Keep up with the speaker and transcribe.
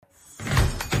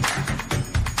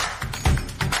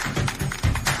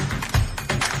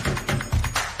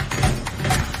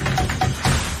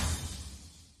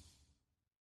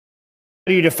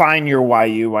You define your why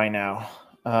you, why now.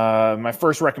 My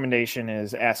first recommendation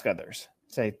is ask others.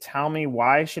 Say, tell me,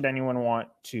 why should anyone want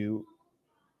to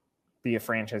be a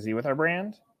franchisee with our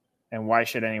brand? And why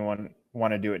should anyone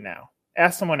want to do it now?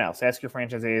 Ask someone else. Ask your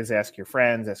franchisees, ask your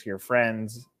friends,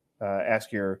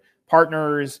 ask your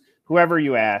partners, whoever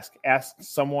you ask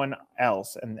someone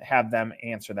else and have them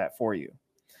answer that for you.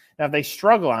 Now, if they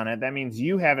struggle on it, that means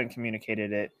you haven't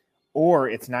communicated it, or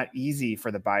it's not easy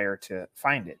for the buyer to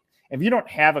find it. If you don't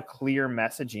have a clear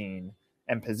messaging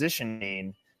and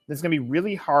positioning, it's going to be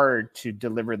really hard to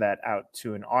deliver that out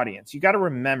to an audience. You got to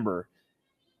remember,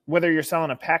 whether you're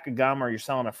selling a pack of gum or you're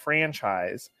selling a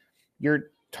franchise,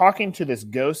 you're talking to this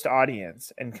ghost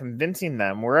audience and convincing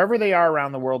them wherever they are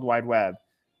around the World Wide Web,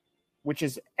 which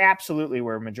is absolutely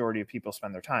where a majority of people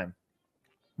spend their time.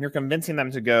 You're convincing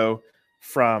them to go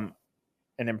from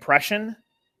an impression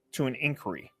to an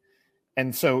inquiry.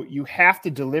 And so you have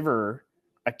to deliver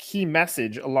a key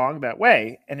message along that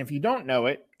way. And if you don't know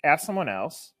it, ask someone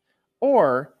else.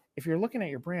 Or if you're looking at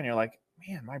your brand, you're like,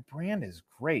 man, my brand is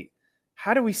great.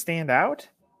 How do we stand out?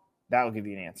 That will give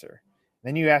you an answer.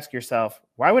 Then you ask yourself,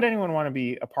 why would anyone want to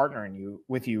be a partner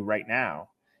with you right now?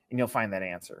 And you'll find that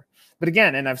answer. But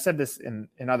again, and I've said this in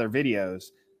other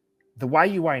videos, the why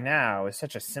you, why now is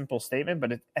such a simple statement,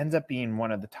 but it ends up being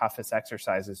one of the toughest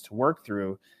exercises to work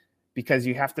through, because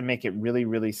you have to make it really,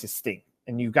 really succinct.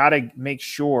 And you've got to make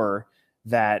sure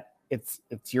that it's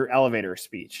your elevator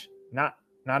speech, not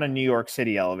a New York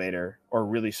City elevator or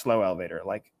really slow elevator,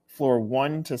 like floor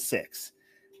 1 to 6.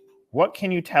 What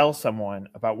can you tell someone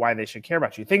about why they should care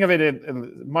about you? Think of it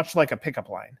much like a pickup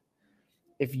line.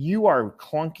 If you are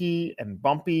clunky and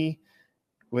bumpy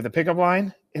with a pickup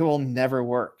line, it will never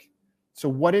work. So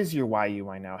what is your why you,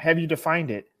 why now? Have you defined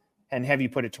it, and have you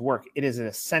put it to work? It is an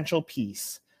essential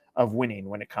piece of winning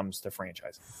when it comes to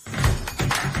franchising.